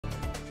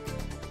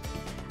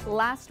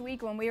Last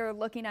week when we were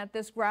looking at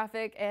this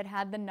graphic, it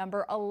had the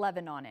number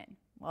 11 on it.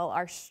 Well,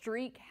 our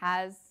streak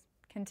has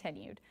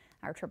continued.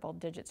 Our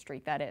triple-digit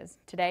streak, that is.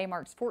 Today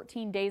marks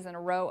 14 days in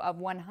a row of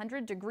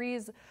 100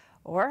 degrees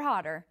or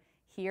hotter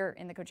here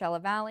in the Coachella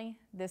Valley.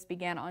 This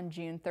began on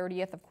June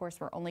 30th. Of course,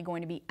 we're only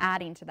going to be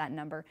adding to that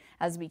number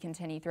as we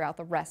continue throughout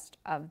the rest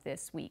of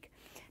this week.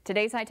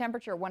 Today's high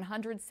temperature,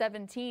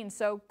 117,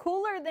 so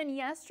cooler than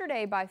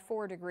yesterday by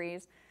 4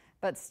 degrees.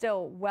 But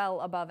still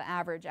well above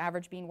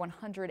average being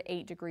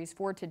 108 degrees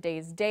for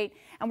today's date.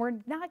 And we're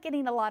not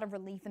getting a lot of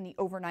relief in the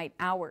overnight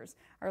hours.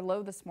 Our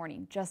low this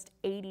morning, just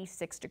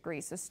 86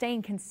 degrees, so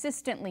staying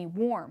consistently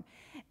warm.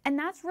 And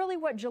that's really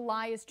what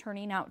July is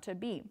turning out to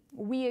be.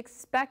 We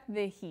expect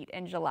the heat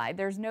in July,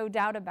 there's no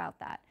doubt about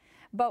that.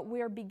 But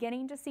we're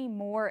beginning to see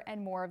more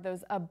and more of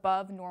those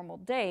above normal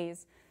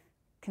days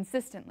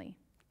consistently,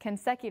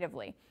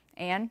 consecutively,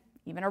 and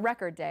even a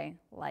record day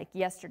like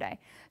yesterday.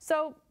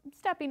 So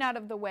stepping out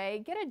of the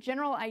way, get a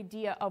general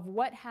idea of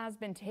what has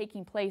been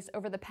taking place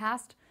over the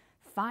past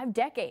 5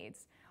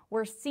 decades.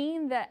 We're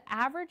seeing the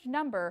average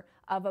number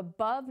of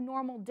above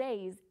normal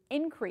days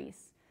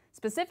increase.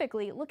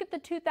 Specifically, look at the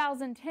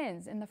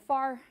 2010s in the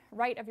far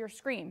right of your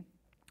screen.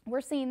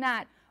 We're seeing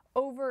that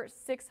over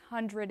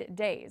 600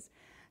 days.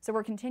 So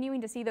we're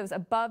continuing to see those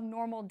above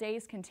normal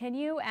days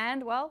continue,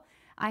 and well,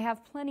 I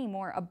have plenty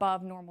more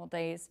above normal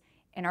days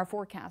in our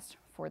forecast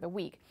for the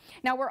week.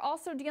 Now we're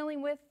also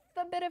dealing with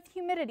a bit of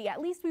humidity. At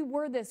least we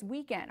were this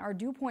weekend. Our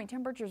dew point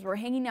temperatures were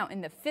hanging out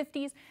in the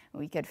 50s.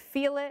 We could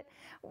feel it.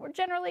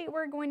 Generally,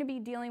 we're going to be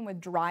dealing with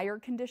drier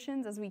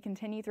conditions as we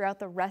continue throughout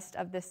the rest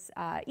of this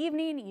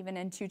evening, even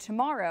into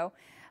tomorrow.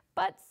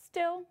 But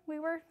still, we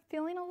were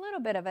feeling a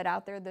little bit of it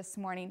out there this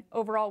morning.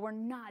 Overall, we're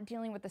not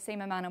dealing with the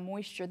same amount of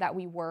moisture that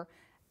we were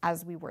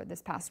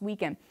this past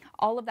weekend.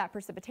 All of that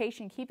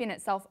precipitation keeping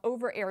itself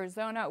over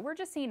Arizona. We're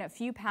just seeing a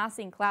few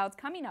passing clouds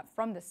coming up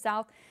from the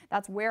south.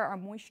 That's where our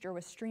moisture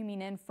was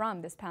streaming in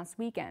from this past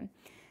weekend.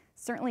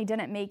 Certainly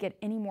didn't make it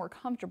any more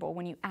comfortable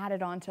when you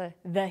added on to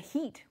the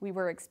heat we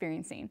were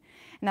experiencing.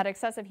 And that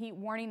excessive heat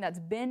warning that's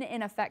been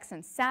in effect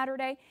since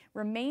Saturday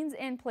remains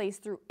in place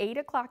through 8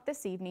 o'clock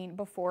this evening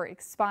before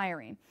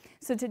expiring.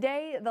 So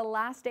today, the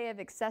last day of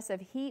excessive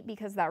heat,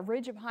 because that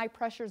ridge of high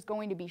pressure is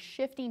going to be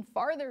shifting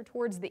farther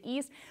towards the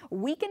east,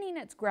 weakening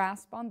its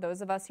grasp on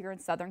those of us here in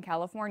Southern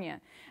California.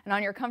 And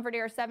on your Comfort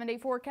Air 7-day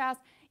forecast,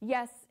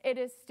 yes, it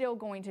is still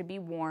going to be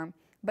warm,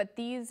 but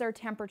these are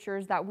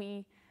temperatures that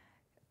we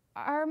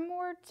are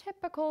more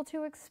typical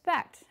to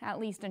expect, at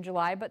least in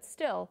July, but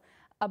still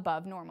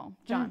above normal.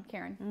 John,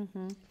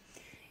 Karen.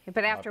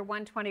 But after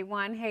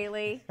 121,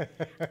 Haley,